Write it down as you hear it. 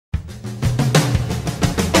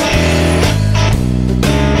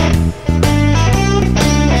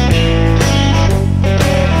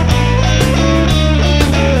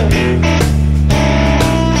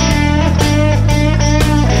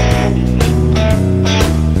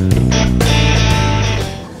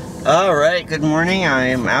good morning. I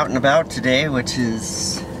am out and about today, which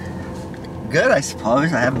is good, I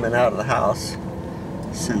suppose. I haven't been out of the house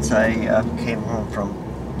since I came home from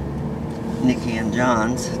Nikki and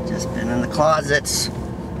John's. Just been in the closets.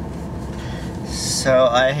 So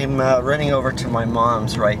I am running over to my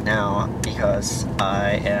mom's right now because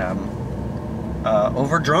I am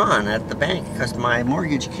overdrawn at the bank because my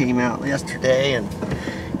mortgage came out yesterday and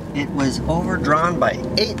it was overdrawn by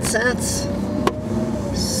 8 cents.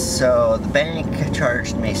 So the bank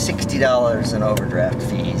charged me $60 in overdraft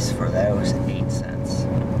fees for those 8 cents.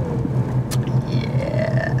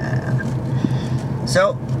 Yeah.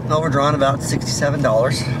 So overdrawn about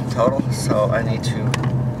 $67 total. So I need to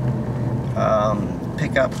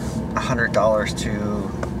pick up $100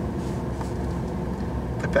 to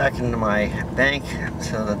put back into my bank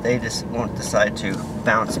so that they just won't decide to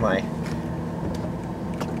bounce my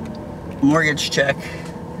mortgage check.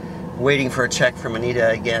 Waiting for a check from Anita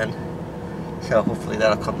again, so hopefully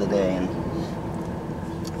that'll come today and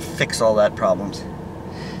fix all that problems.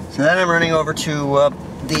 So then I'm running over to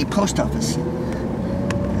the post office,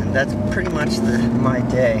 and that's pretty much my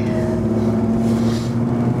day.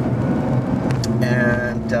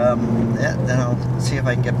 And yeah, then I'll see if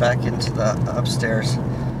I can get back into the upstairs,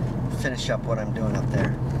 finish up what I'm doing up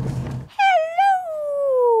there.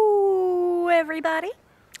 Hello, everybody.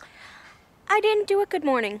 I didn't do a good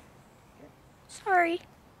morning. Sorry.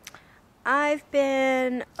 I've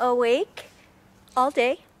been awake all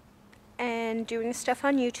day and doing stuff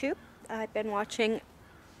on YouTube. I've been watching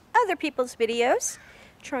other people's videos,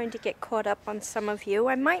 trying to get caught up on some of you.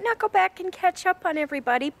 I might not go back and catch up on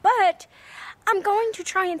everybody, but I'm going to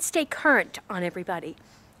try and stay current on everybody.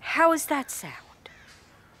 How does that sound?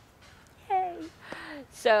 Yay.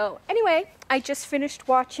 So anyway, I just finished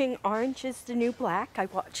watching Orange is the New Black. I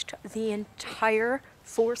watched the entire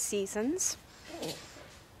 4 seasons.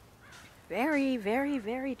 Very, very,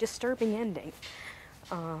 very disturbing ending.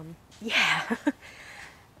 Yeah.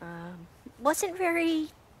 Wasn't very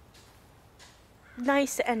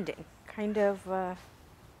nice ending. Kind of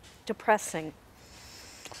depressing.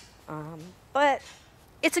 But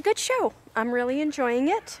it's a good show. I'm really enjoying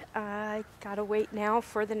it. I gotta wait now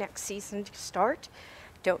for the next season to start.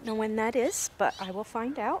 Don't know when that is, but I will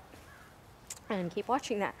find out and keep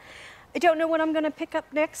watching that. I don't know what I'm going to pick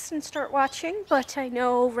up next and start watching, but I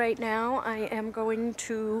know right now I am going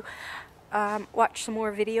to watch some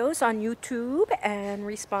more videos on YouTube and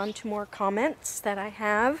respond to more comments that I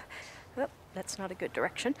have. Oh, that's not a good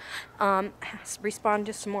direction. Respond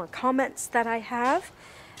to some more comments that I have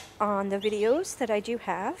on the videos that I do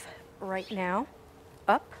have right now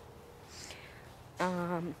up.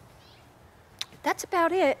 That's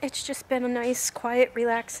about it. It's just been a nice, quiet,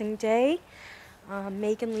 relaxing day.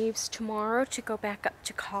 Megan leaves tomorrow to go back up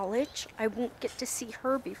to college. I won't get to see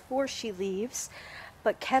her before she leaves,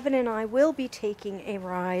 but Kevin and I will be taking a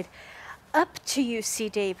ride up to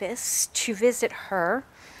UC Davis to visit her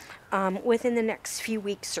within the next few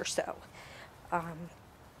weeks or so.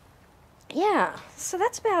 Yeah, so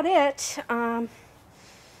that's about it.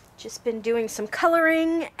 Just been doing some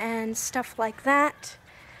coloring and stuff like that.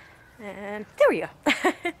 And there we go.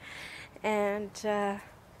 And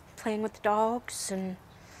playing with the dogs and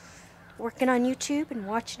working on YouTube and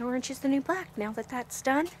watching Orange is the New Black. Now that that's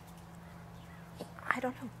done, I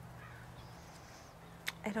don't know.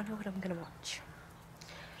 I don't know what I'm going to watch.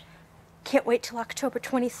 Can't wait till October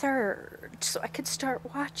 23rd so I could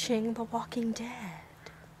start watching The Walking Dead.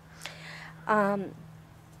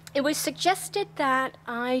 It was suggested that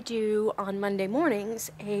I do on Monday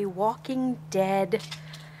mornings a Walking Dead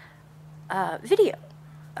video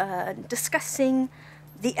discussing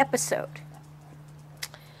the episode.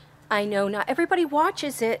 I know not everybody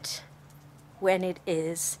watches it when it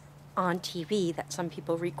is on TV, that some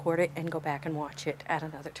people record it and go back and watch it at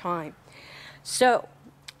another time. So,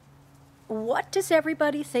 what does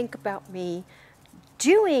everybody think about me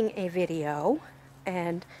doing a video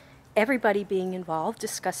and everybody being involved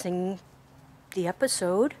discussing the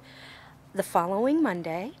episode the following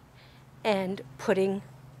Monday and putting,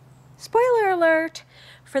 spoiler alert,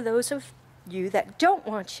 for those of you that don't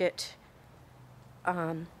watch it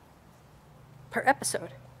per episode.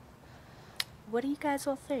 What do you guys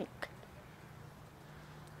all think?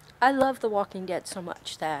 I love The Walking Dead so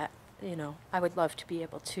much that, you know, I would love to be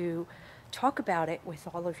able to talk about it with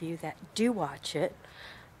all of you that do watch it,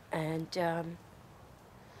 and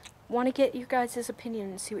want to get you guys' opinion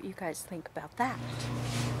and see what you guys think about that.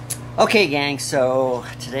 Okay, gang, so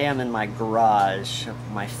today I'm in my garage,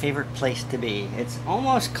 my favorite place to be. It's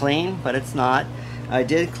almost clean, but it's not. I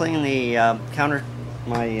did clean the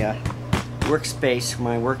my workspace,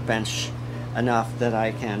 my workbench enough that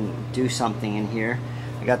I can do something in here.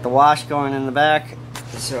 I got the wash going in the back,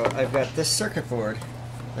 so I've got this circuit board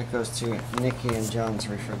that goes to Nikki and John's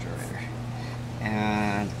refrigerator.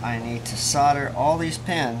 And I need to solder all these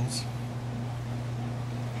pins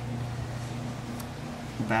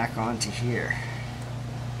back onto here.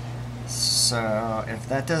 So if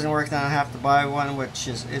that doesn't work, then I have to buy one, which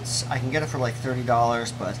is, I can get it for like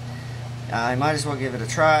 $30, but I might as well give it a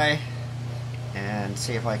try and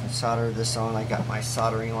see if I can solder this on. I got my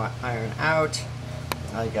soldering iron out.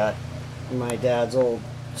 I got my dad's old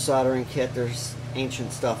soldering kit. There's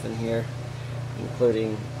ancient stuff in here,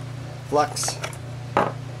 including flux.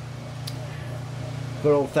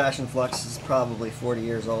 Good old-fashioned flux is probably 40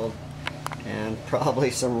 years old, and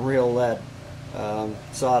probably some real lead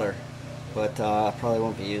solder, but I probably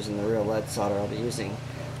won't be using the real lead solder. I'll be using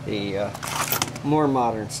the more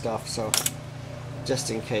modern stuff, so just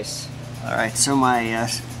in case. Alright, so my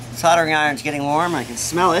soldering iron's getting warm. I can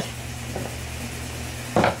smell it.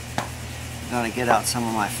 Gotta get out some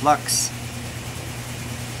of my flux.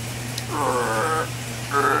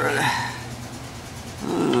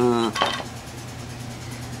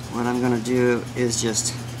 What I'm gonna do is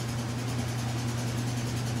just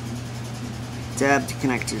dab the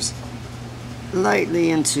connectors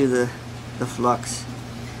lightly into the flux.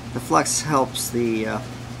 The flux helps the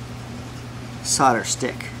solder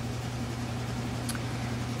stick.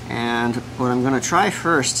 And what I'm gonna try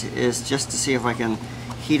first is just to see if I can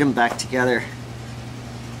heat them back together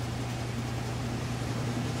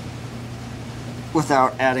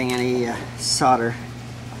without adding any solder.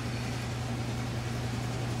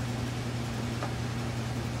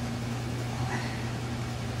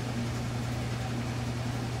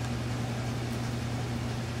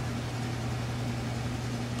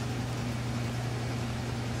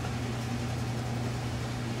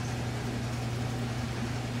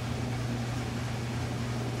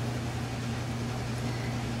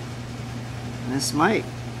 This might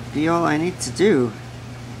be all I need to do.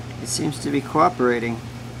 It seems to be cooperating.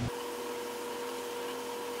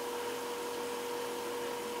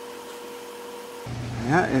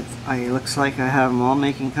 Yeah, it looks like I have them all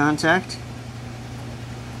making contact.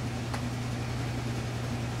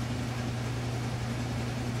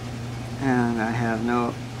 And I have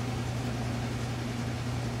no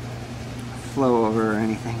flow over or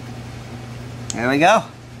anything. There we go.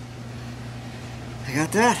 I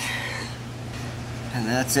got that. And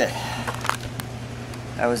that's it.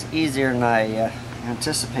 That was easier than I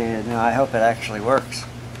anticipated. Now I hope it actually works.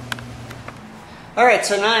 Alright,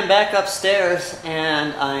 so now I'm back upstairs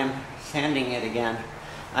and I'm sanding it again.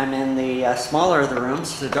 I'm in the smaller of the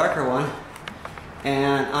rooms, the darker one,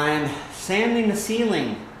 and I'm sanding the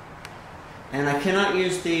ceiling. And I cannot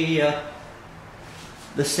use the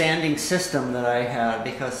sanding system that I had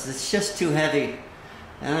because it's just too heavy,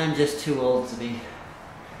 and I'm just too old to be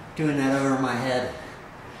doing that over my head.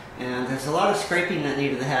 And there's a lot of scraping that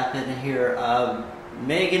needed to happen in here.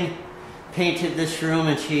 Megan painted this room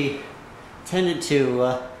and she tended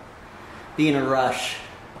to be in a rush,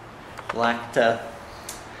 lacked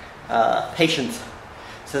patience.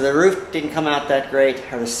 So the roof didn't come out that great,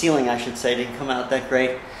 or the ceiling I should say didn't come out that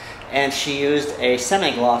great, and she used a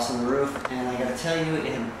semi-gloss on the roof. And I gotta tell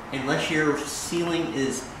you, unless your ceiling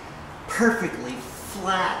is perfectly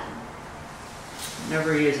flat,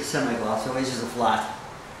 never use a semi-gloss, always use a flat.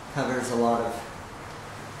 Covers a lot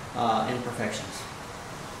of imperfections.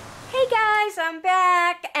 Hey guys, I'm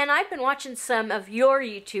back, and I've been watching some of your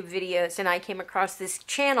YouTube videos, and I came across this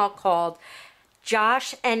channel called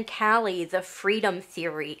Josh and Callie, The Freedom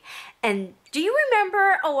Theory. And do you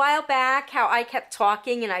remember a while back how I kept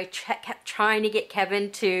talking and I kept trying to get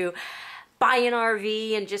Kevin to buy an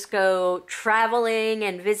RV and just go traveling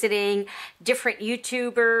and visiting different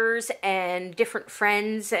YouTubers and different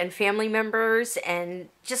friends and family members and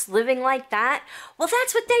just living like that? Well,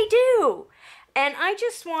 that's what they do. And I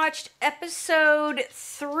just watched episode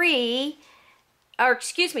 3, or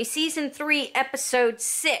excuse me, season 3, episode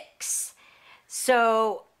 6.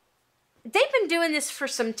 So they've been doing this for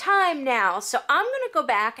some time now. So I'm going to go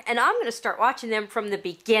back and I'm going to start watching them from the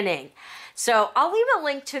beginning. So I'll leave a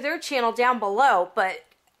link to their channel down below, but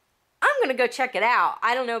I'm going to go check it out.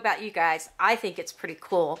 I don't know about you guys. I think it's pretty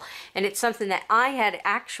cool, and it's something that I had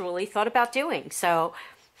actually thought about doing. So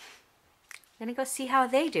I'm going to go see how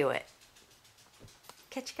they do it.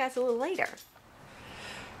 Catch you guys a little later.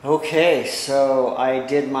 Okay, so I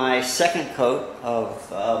did my second coat of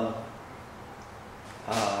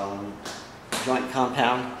joint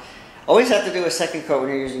compound. Always have to do a second coat when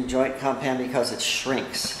you're using joint compound because it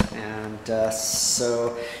shrinks, and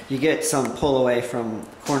so you get some pull away from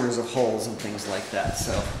corners of holes and things like that.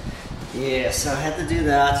 So Yeah, so I had to do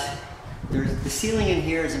that. The ceiling in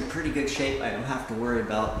here is in pretty good shape. I don't have to worry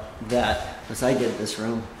about that because I did this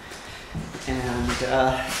room. And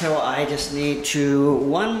so I just need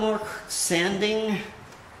one more sanding,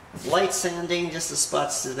 light sanding, just the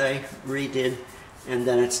spots that I redid, and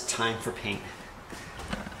then it's time for paint.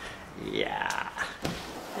 Yeah.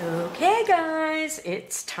 Okay guys,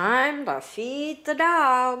 it's time to feed the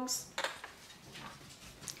dogs.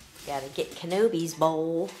 Gotta get Kenobi's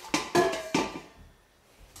bowl.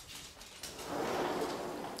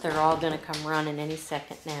 They're all gonna come running any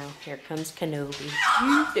second now. Here comes Kenobi.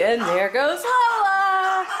 And there goes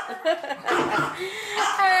Lola!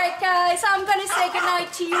 Alright guys, I'm gonna say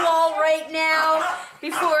goodnight to you all right now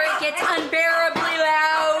before it gets unbearably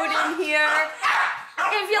loud in here.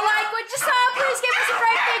 If you like what you saw, please give us a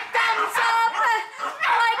great big thumbs up.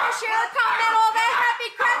 Like, share, comment, all that happy